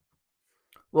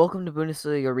Welcome to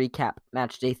Bundesliga Recap,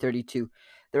 Match Day 32.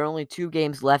 There are only 2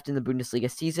 games left in the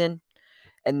Bundesliga season,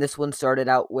 and this one started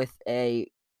out with a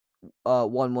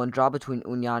 1-1 draw between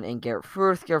Union and Gerrit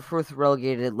Fürth. Gerrit Fürth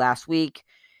relegated last week,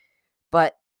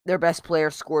 but their best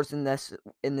player scores in this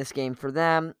game for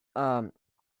them.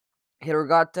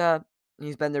 Hirogata,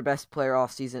 he's been their best player all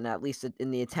season, at least in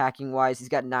the attacking wise. He's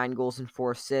got 9 goals and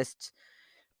 4 assists.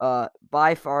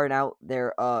 By far and out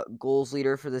their goals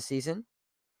leader for the season.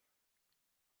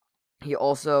 He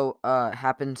also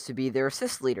happens to be their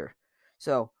assist leader.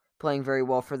 So playing very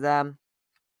well for them.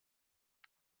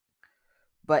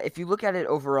 But if you look at it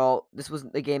overall, this was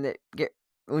a game that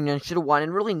Union should have won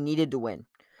and really needed to win.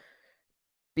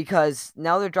 Because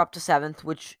now they're dropped to 7th,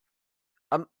 which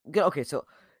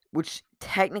which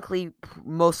technically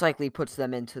most likely puts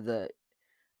them into the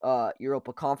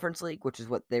Europa Conference League, which is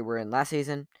what they were in last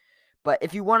season. But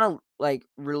if you want to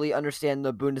really understand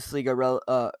the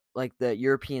Bundesliga, the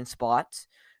European spots,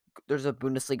 there's a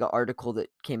Bundesliga article that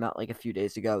came out a few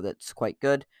days ago that's quite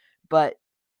good. But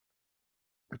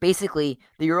basically,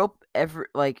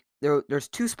 there's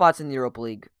 2 spots in the Europa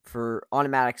League for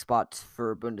automatic spots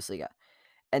for Bundesliga,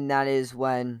 and that is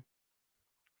when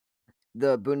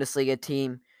the Bundesliga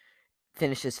team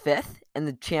finishes 5th and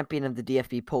the champion of the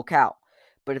DFB Pokal.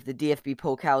 But if the DFB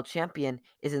Pokal champion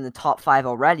is in the top 5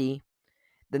 already,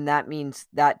 then that means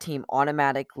that team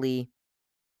automatically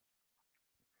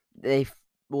they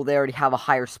already have a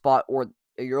higher spot or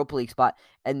a Europa League spot,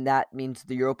 and that means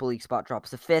the Europa League spot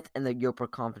drops to 5th and the Europa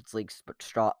Conference League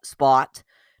spot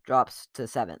drops to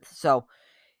 7th. So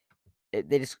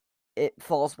it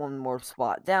falls one more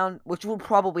spot down, which will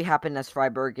probably happen as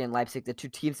Freiburg and Leipzig, the 2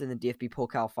 teams in the DFB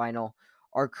Pokal final,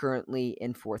 are currently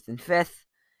in 4th and 5th,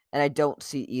 and I don't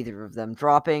see either of them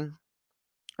dropping.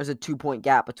 There's a 2-point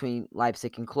gap between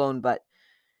Leipzig and Cologne, but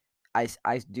I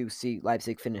do see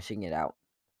Leipzig finishing it out.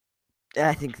 And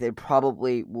I think they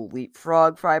probably will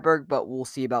leapfrog Freiburg, but we'll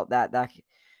see about that.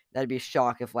 That'd be a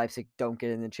shock if Leipzig don't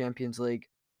get in the Champions League.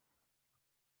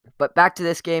 But back to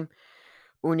this game,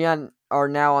 Union are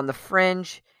now on the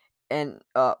fringe, and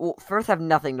Fürth have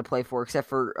nothing to play for except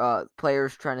for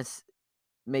players trying to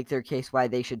make their case why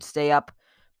they should stay up.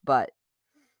 But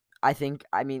I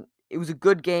mean, it was a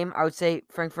good game. I would say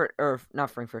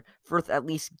Fürth at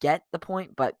least get the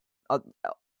point, but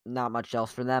not much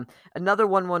else for them. Another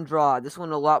 1-1 draw. This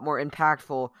one a lot more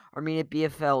impactful. Arminia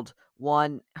Bielefeld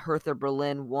won. Hertha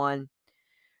Berlin won.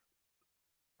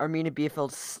 Arminia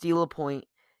Bielefeld steal a point.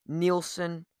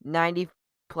 Nielsen,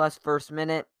 90-plus first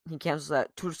minute. He cancels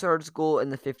that Tussard's goal in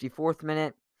the 54th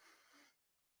minute.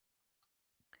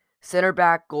 Center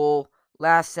back goal,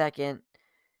 last second.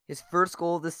 His first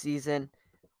goal of the season.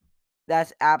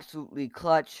 That's absolutely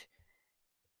clutch.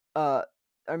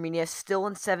 Arminia still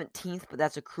in 17th, but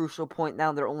that's a crucial point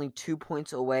now. They're only 2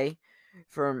 points away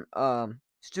from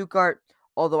Stuttgart,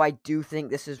 although I do think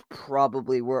this is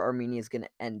probably where Arminia is going to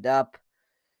end up.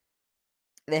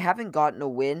 They haven't gotten a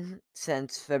win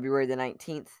since February the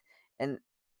 19th, and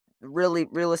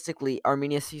realistically,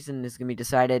 Arminia's season is going to be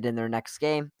decided in their next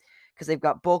game because they've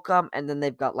got Bochum and then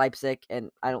they've got Leipzig, and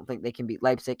I don't think they can beat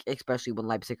Leipzig, especially when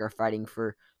Leipzig are fighting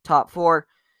for top 4.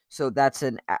 So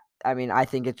I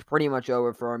think it's pretty much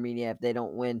over for Arminia if they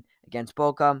don't win against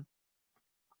Bochum.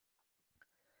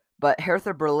 But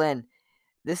Hertha Berlin,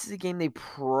 this is a game they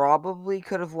probably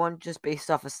could have won just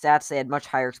based off of stats. They had much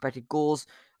higher expected goals,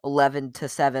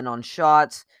 11-7 on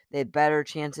shots. They had better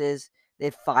chances. They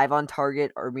had 5 on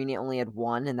target. Arminia only had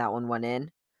 1, and that one went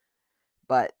in.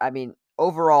 But, I mean,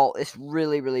 overall, this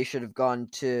really, really should have gone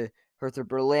to Hertha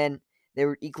Berlin. They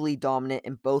were equally dominant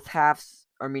in both halves.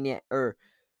 Arminia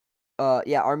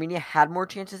had more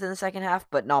chances in the second half,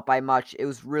 but not by much. It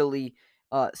was really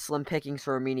slim pickings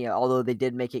for Arminia, although they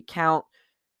did make it count.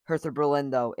 Hertha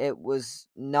Berlin, though, it was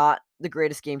not the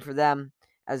greatest game for them,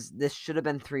 as this should have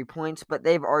been 3 points, but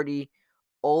they've already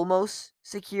almost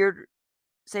secured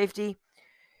safety.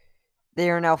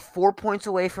 They are now 4 points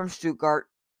away from Stuttgart,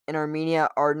 and Arminia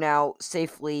are now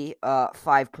safely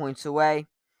 5 points away.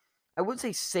 I wouldn't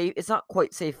say safe. It's not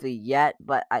quite safely yet,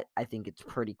 but I think it's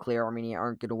pretty clear Arminia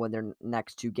aren't going to win their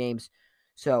next 2 games.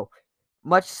 So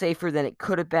much safer than it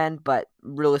could have been, but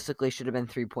realistically should have been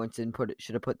 3 points and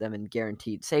should have put them in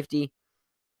guaranteed safety.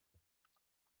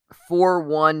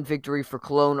 4-1 victory for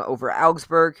Cologne over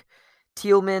Augsburg.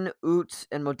 Thielmann, Utz,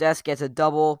 and Modest gets a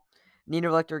double.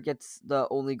 Niederlechner gets the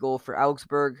only goal for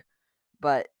Augsburg.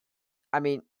 But, I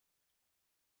mean,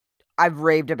 I've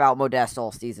raved about Modest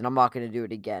all season. I'm not going to do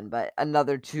it again. But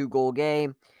another 2-goal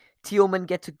game. Thielmann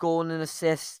gets a goal and an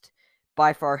assist.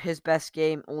 By far his best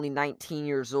game, only 19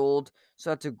 years old.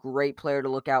 So that's a great player to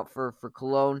look out for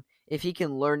Cologne. if he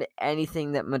can learn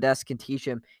anything that Modeste can teach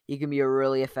him, he can be a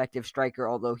really effective striker,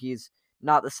 although he's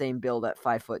not the same build at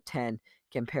 5'10"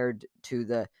 compared to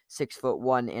the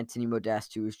 6'1" Anthony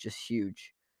Modeste, who is just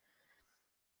huge.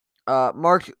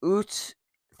 Mark Uth,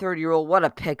 30-year-old, what a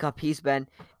pickup he's been.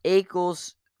 8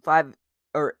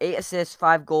 assists,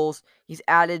 5 goals. He's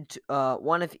added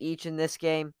one of each in this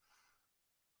game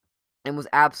and was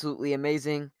absolutely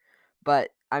amazing. But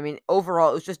I mean,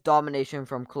 overall, it was just domination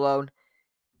from Cologne.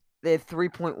 They have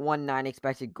 3.19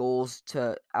 expected goals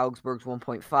to Augsburg's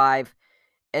 1.5,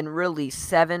 and really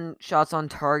 7 shots on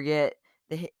target.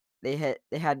 They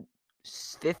had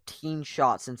 15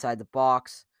 shots inside the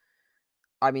box.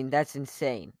 I mean, that's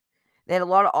insane. They had a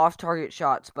lot of off-target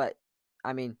shots, but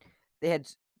I mean, they had,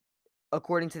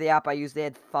 according to the app I used, they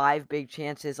had 5 big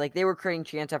chances. Like, they were creating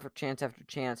chance after chance after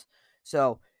chance.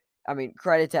 So, I mean,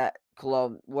 credit to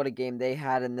Cologne. What a game they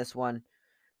had in this one.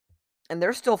 And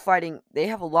they're still fighting. They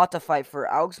have a lot to fight for.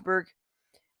 Augsburg,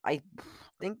 I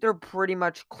think they're pretty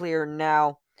much clear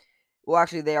now. Well,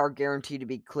 actually, they are guaranteed to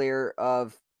be clear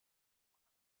of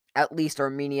at least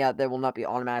Armenia. They will not be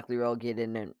automatically relegated.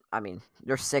 And, I mean,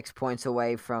 they're 6 points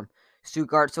away from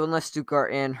Stuttgart. So, unless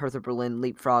Stuttgart and Hertha Berlin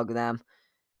leapfrog them,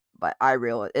 but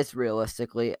it's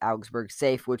realistically Augsburg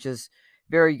safe, which is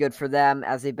very good for them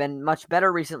as they've been much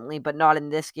better recently, but not in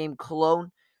this game.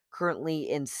 Cologne currently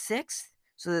in 6th,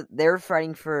 so that they're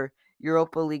fighting for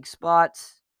Europa League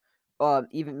spots,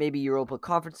 even maybe Europa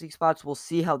Conference League spots. We'll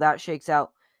see how that shakes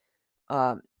out.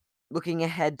 Looking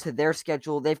ahead to their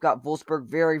schedule, they've got Wolfsburg,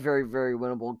 very, very, very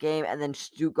winnable game, and then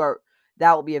Stuttgart.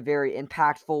 That will be a very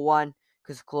impactful one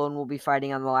because Cologne will be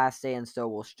fighting on the last day, and so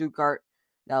will Stuttgart.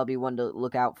 That'll be one to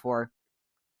look out for.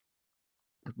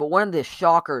 But one of the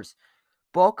shockers,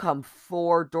 Bochum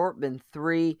 4, Dortmund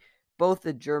 3. Both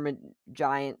the German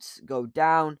giants go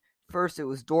down. First, it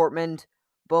was Dortmund,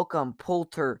 Bochum,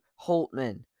 Polter,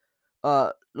 Holtmann,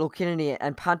 Lokinin,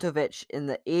 and Pantovic in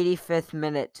the 85th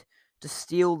minute to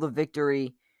steal the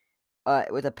victory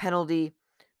with a penalty.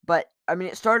 But, I mean,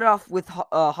 it started off with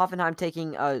Hoffenheim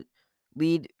taking a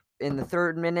lead in the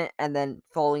 3rd minute and then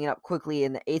following it up quickly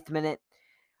in the 8th minute.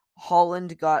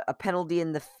 Holland got a penalty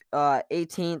in the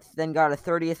 18th, then got a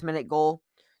 30th minute goal.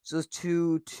 So it was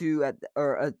 2-2 at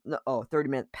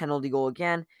 30-minute penalty goal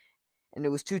again, and it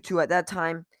was 2-2 at that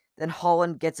time. Then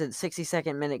Holland gets a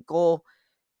 62nd minute goal,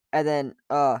 and then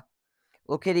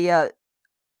Lokidia,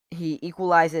 he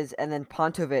equalizes, and then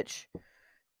Pantovic,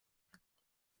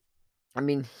 I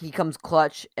mean, he comes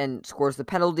clutch and scores the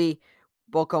penalty.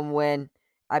 Bochum win.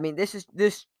 I mean,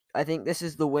 I think this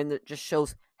is the win that just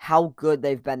shows how good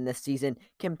they've been this season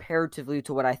comparatively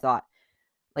to what I thought.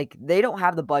 Like, they don't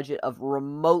have the budget of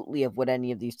remotely of what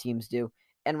any of these teams do.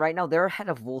 And right now, they're ahead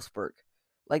of Wolfsburg.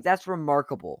 Like, that's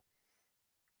remarkable.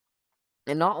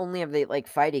 And not only are they, like,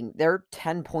 fighting, they're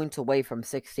 10 points away from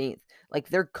 16th. Like,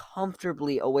 they're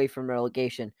comfortably away from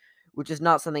relegation, which is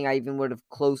not something I even would have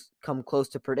come close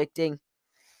to predicting.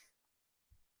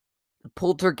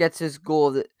 Poulter gets his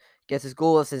goal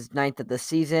as his 9th of the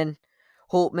season.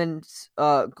 Holtmann's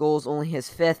goal is only his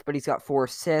 5th, but he's got 4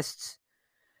 assists.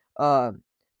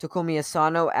 Takumi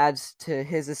Asano adds to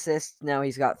his assists. Now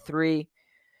he's got 3.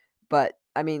 But,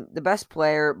 I mean, the best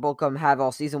player Bochum had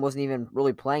all season wasn't even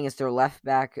really playing. It's their left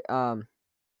back.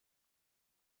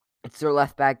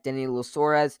 Danilo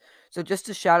Suarez. So just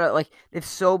to shout out, like,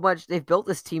 they've built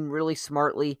this team really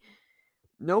smartly.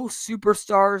 No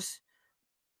superstars,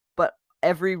 but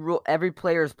every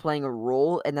player is playing a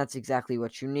role, and that's exactly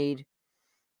what you need.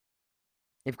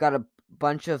 They've got a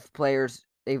bunch of players.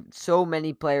 They've so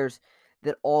many players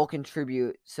that all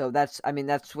contribute. So that's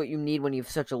what you need when you have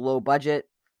such a low budget.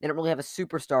 They don't really have a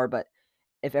superstar, but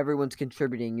if everyone's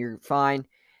contributing, you're fine.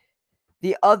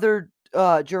 The other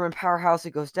German powerhouse that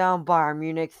goes down, Bayern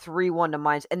Munich, 3-1 to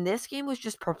Mainz. And this game was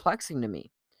just perplexing to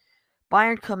me.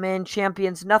 Bayern come in,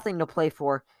 champions, nothing to play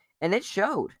for, and it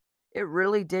showed. It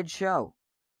really did show.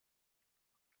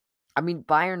 I mean,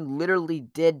 Bayern literally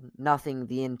did nothing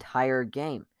the entire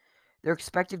game. Their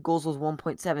expected goals was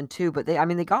 1.72, but they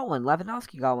got one.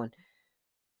 Lewandowski got one.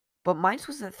 But Mainz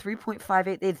was at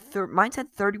 3.58. Mainz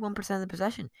had 31% of the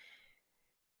possession.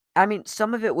 I mean,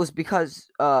 some of it was because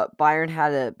Bayern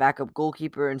had a backup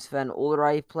goalkeeper in Sven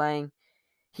Ulreich playing.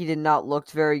 He did not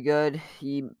look very good.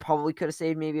 He probably could have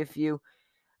saved maybe a few.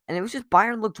 And it was just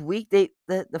Bayern looked weak. The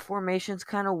formation's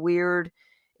kind of weird.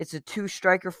 It's a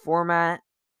 2-striker format.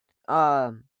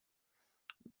 Not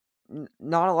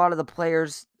a lot of the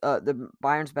players, the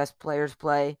Bayern's best players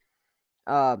play.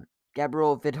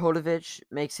 Gabriel Vidhodovic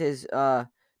makes his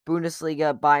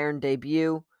Bundesliga Bayern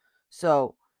debut.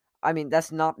 So, I mean,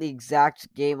 that's not the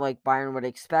exact game like Bayern would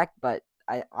expect, but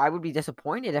I would be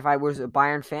disappointed if I was a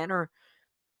Bayern fan or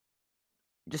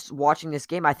just watching this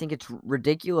game. I think it's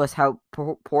ridiculous how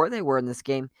poor they were in this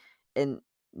game, and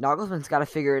Nagelsmann's got to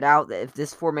figure it out that if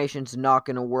this formation's not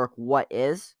going to work, what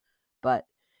is? But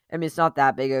I mean, it's not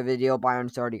that big of a deal.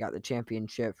 Bayern's already got the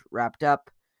championship wrapped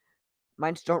up.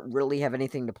 Mainz don't really have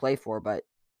anything to play for, but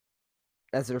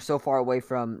as they're so far away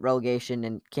from relegation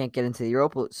and can't get into the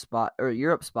Europe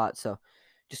spot, so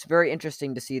just very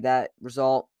interesting to see that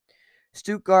result.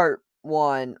 Stuttgart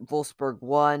won, Wolfsburg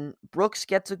won. Brooks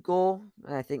gets a goal,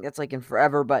 and I think that's like in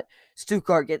forever, but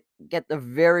Stuttgart get the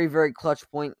very, very clutch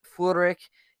point. Fulrich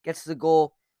gets the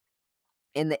goal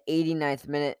in the 89th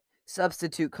minute.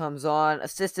 Substitute comes on,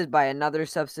 assisted by another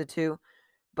substitute.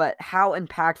 But how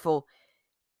impactful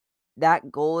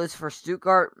that goal is for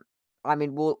Stuttgart, I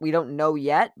mean, we don't know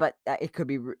yet, but it could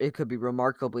be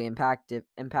remarkably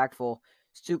impactful.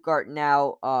 Stuttgart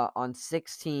now on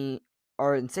 16th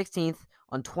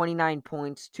on 29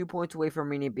 points, 2 points away from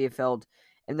Arminia Bielefeld,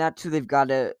 and that's who they've got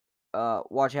to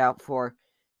watch out for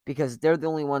because they're the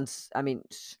only ones. I mean,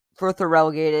 Further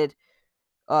relegated.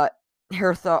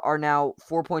 Hertha are now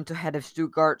 4 points ahead of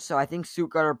Stuttgart, so I think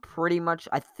Stuttgart are pretty much.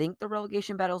 I think the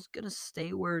relegation battle is gonna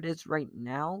stay where it is right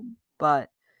now, but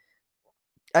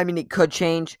I mean, it could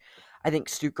change. I think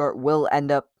Stuttgart will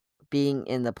end up being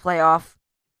in the playoff.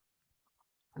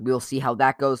 We'll see how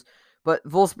that goes. But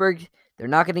Wolfsburg, they're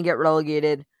not going to get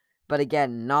relegated. But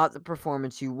again, not the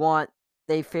performance you want.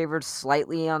 They favored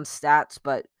slightly on stats,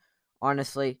 but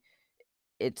honestly,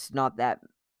 it's not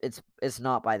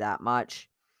not by that much.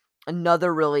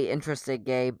 Another really interesting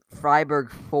game.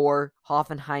 Freiburg 4,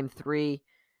 Hoffenheim 3.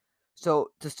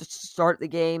 So to start the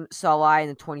game, Salah in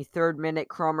the 23rd minute,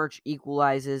 Kromerch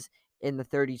equalizes in the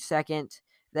 32nd.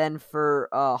 Then for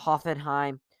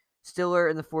Hoffenheim, Stiller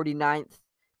in the 49th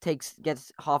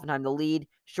gets Hoffenheim the lead.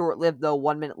 Short-lived though,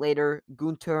 1 minute later,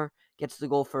 Gunther gets the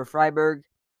goal for Freiburg.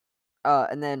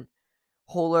 And then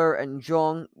Holler and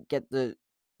Jong get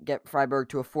Freiburg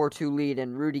to a 4-2 lead,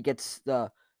 and Rudy gets the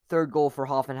third goal for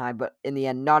Hoffenheim, but in the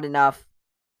end, not enough.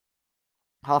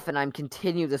 Hoffenheim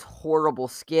continue this horrible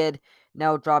skid,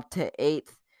 now dropped to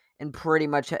 8th, and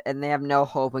they have no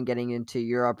hope in getting into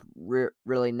Europe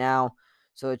really now.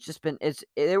 So it's just been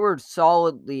they were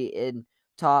solidly in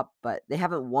top, but they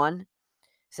haven't won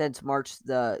since March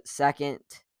the 2nd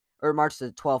or March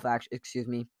the 12th, actually, excuse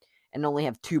me, and only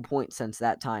have 2 points since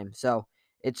that time. So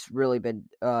it's really been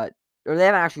or they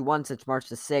haven't actually won since March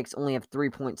the 6th, only have 3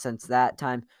 points since that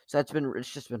time. So it's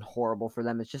just been horrible for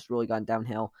them. It's just really gone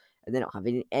downhill, and they don't have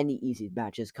any easy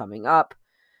matches coming up.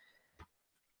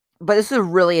 But this is a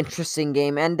really interesting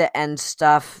game, end-to-end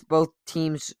stuff. Both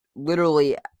teams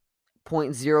literally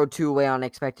 0.02 away on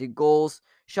expected goals.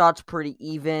 Shots pretty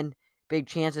even. Big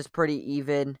chances pretty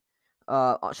even.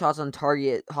 Shots on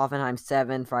target, Hoffenheim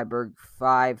 7, Freiburg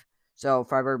 5. So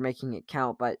Freiburg making it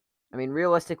count. But, I mean,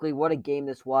 realistically, what a game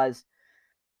this was.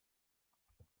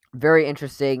 Very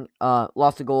interesting.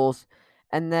 Lots of goals.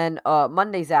 And then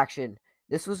Monday's action.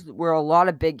 This was where a lot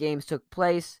of big games took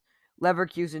place.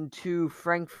 Leverkusen 2,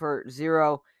 Frankfurt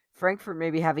 0. Frankfurt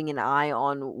maybe having an eye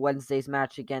on Wednesday's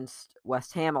match against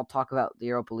West Ham. I'll talk about the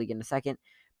Europa League in a second.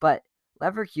 But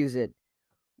Leverkusen,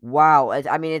 wow.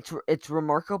 I mean, it's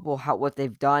remarkable what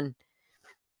they've done.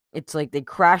 It's like they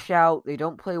crash out, they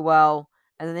don't play well,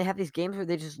 and then they have these games where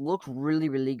they just look really,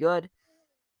 really good.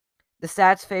 The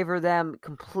stats favor them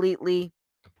completely.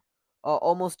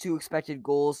 Almost 2 expected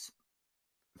goals.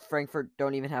 Frankfurt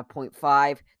don't even have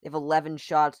 0.5. They have 11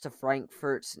 shots to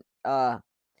Frankfurt's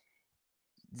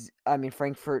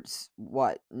Frankfurt's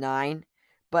 9.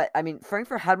 But I mean,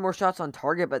 Frankfurt had more shots on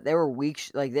target, but they were weak.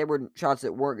 They were shots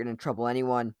that weren't going to trouble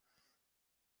anyone.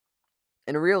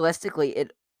 And realistically,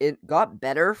 it got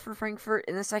better for Frankfurt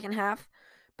in the second half,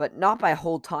 but not by a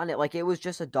whole ton. It was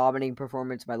just a dominating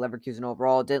performance by Leverkusen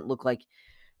overall. It didn't look like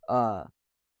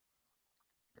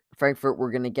Frankfurt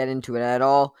were going to get into it at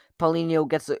all. Paulinho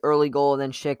gets the early goal, and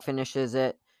then Schick finishes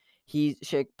it.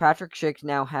 Patrick Schick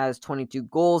now has 22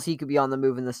 goals. He could be on the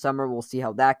move in the summer. We'll see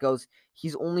how that goes.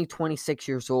 He's only 26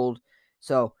 years old,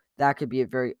 so that could be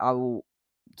I will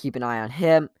keep an eye on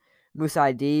him. Moussa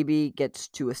Diaby gets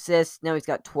 2 assists. Now he's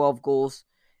got 12 goals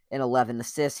and 11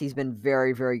 assists. He's been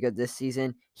very, very good this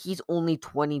season. He's only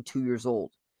 22 years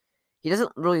old. He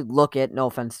doesn't really look it, no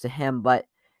offense to him, but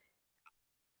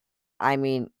I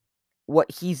mean, what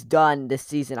he's done this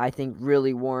season, I think,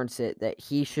 really warrants it that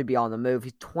he should be on the move.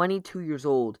 He's 22 years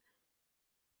old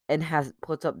and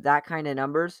puts up that kind of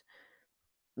numbers.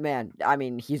 Man, I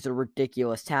mean, he's a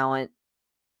ridiculous talent.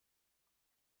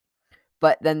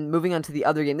 But then moving on to the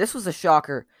other game, this was a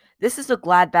shocker. This is a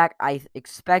Gladbach I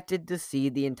expected to see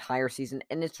the entire season,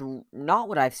 and it's not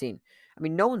what I've seen. I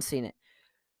mean, no one's seen it.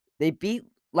 They beat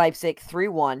Leipzig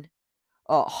 3-1.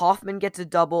 Hoffman gets a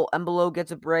double, Embolo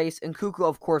gets a brace, and Nkunku,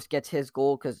 of course, gets his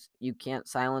goal because you can't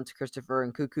silence Christopher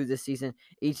Nkunku this season.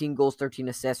 18 goals, 13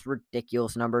 assists,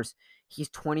 ridiculous numbers. He's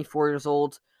 24 years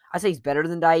old. I say he's better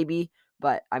than Diaby,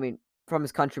 but I mean, from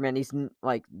his countrymen, he's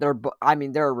like they're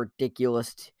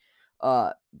ridiculous.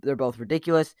 They're both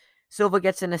ridiculous. Silva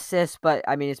gets an assist, but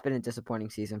I mean, it's been a disappointing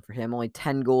season for him. Only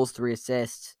 10 goals, 3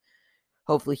 assists.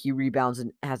 Hopefully, he rebounds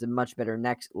and has a much better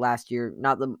last year.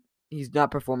 He's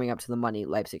not performing up to the money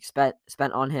Leipzig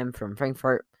spent on him from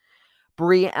Frankfurt.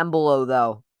 Bree Embolo,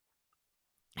 though,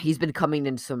 he's been coming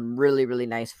in some really, really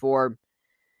nice form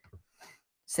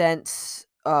since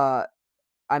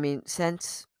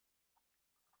since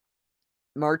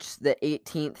March the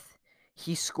 18th.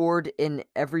 He scored in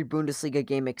every Bundesliga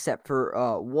game except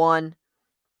for one,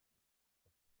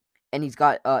 and he's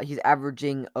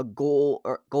averaging a goal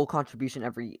contribution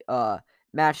every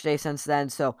match day since then.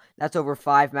 So that's over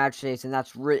 5 match days, and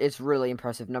it's really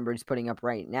impressive number he's putting up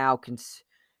right now.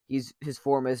 His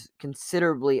form is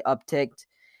considerably upticked.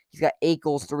 He's got 8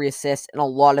 goals, 3 assists, and a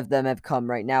lot of them have come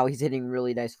right now. He's hitting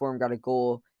really nice form. Got a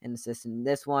goal and assist in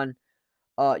this one.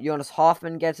 Jonas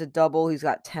Hoffman gets a double. He's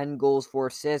got 10 goals, 4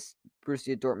 assists.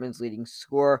 Borussia Dortmund's leading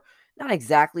scorer. Not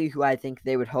exactly who I think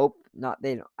they would hope. I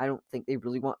don't think they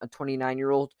really want a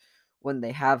 29-year-old when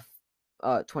they have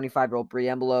 25-year-old Bree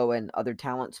Embolo and other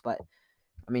talents. But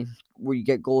I mean, where you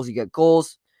get goals, you get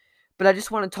goals. But I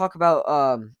just want to talk about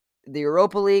the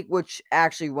Europa League, which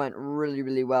actually went really,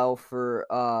 really well for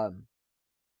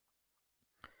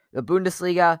the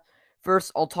Bundesliga.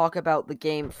 First, I'll talk about the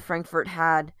game Frankfurt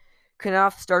had.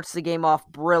 Knopf starts the game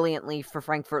off brilliantly for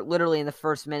Frankfurt, literally in the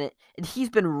first minute, and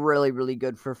he's been really, really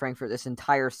good for Frankfurt this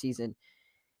entire season.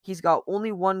 He's got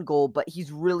only 1 goal, but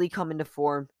he's really come into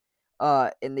form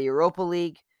in the Europa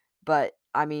League. But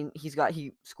I mean, he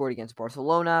scored against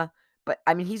Barcelona. But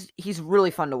I mean, he's really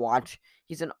fun to watch.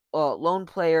 He's a lone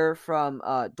player from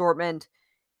Dortmund.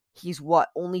 He's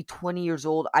only 20 years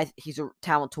old. He's a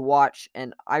talent to watch,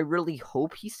 and I really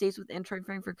hope he stays with Eintracht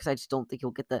Frankfurt because I just don't think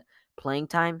he'll get the playing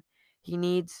time he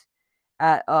needs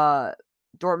at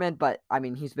Dortmund. But I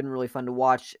mean, he's been really fun to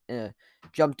watch.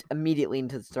 Jumped immediately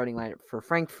into the starting lineup for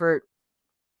Frankfurt,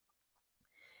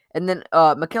 and then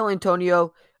Mikel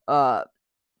Antonio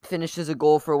finishes a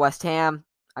goal for West Ham.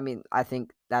 I mean, I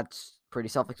think that's pretty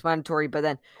self-explanatory. But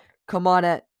then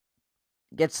Kamada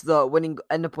gets the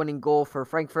end up winning goal for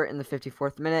Frankfurt in the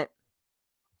 54th minute,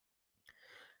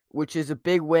 which is a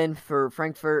big win for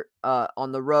Frankfurt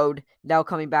on the road. Now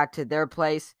coming back to their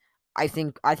place, I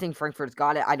think Frankfurt's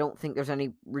got it. I don't think there's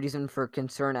any reason for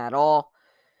concern at all.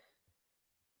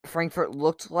 Frankfurt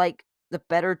looked like the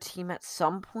better team at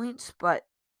some points, but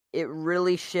it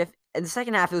really shifted. In the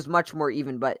second half, it was much more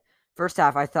even, but first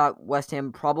half, I thought West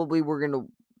Ham probably were going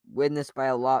to win this by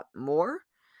a lot more.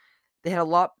 They had a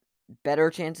lot better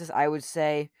chances, I would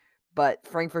say, but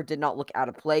Frankfurt did not look out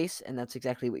of place, and that's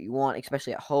exactly what you want,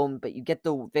 especially at home. But you get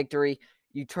the victory.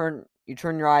 You turn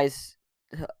your eyes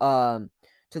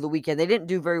to the weekend. They didn't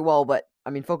do very well, but I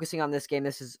mean, focusing on this game,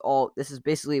 this is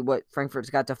basically what Frankfurt's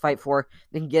got to fight for.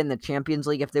 They can get in the Champions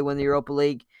League if they win the Europa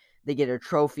League. They get a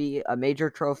trophy, a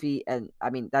major trophy, and I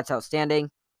mean, that's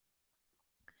outstanding.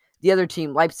 The other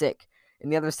team, Leipzig, in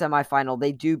the other semifinal,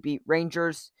 they do beat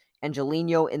Rangers.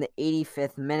 Angelino in the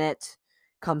 85th minute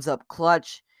comes up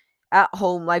clutch. At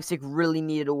home, Leipzig really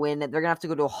needed a win. They're going to have to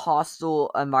go to a hostile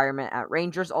environment at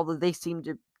Rangers, although they seem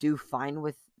to do fine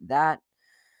with that.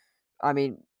 I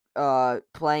mean,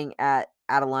 playing at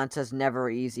Atalanta is never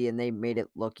easy, and they made it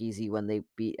look easy when they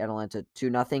beat Atalanta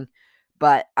 2-0.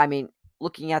 But, I mean,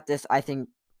 looking at this, I think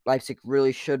Leipzig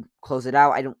really should close it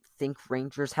out. I don't think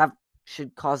Rangers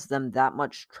should cause them that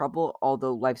much trouble,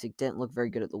 although Leipzig didn't look very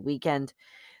good at the weekend.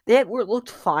 They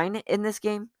looked fine in this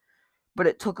game, but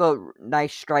it took a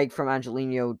nice strike from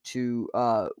Angelino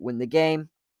to win the game.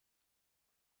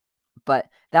 But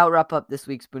that'll wrap up this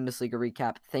week's Bundesliga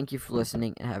recap. Thank you for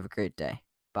listening, and have a great day.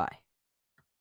 Bye.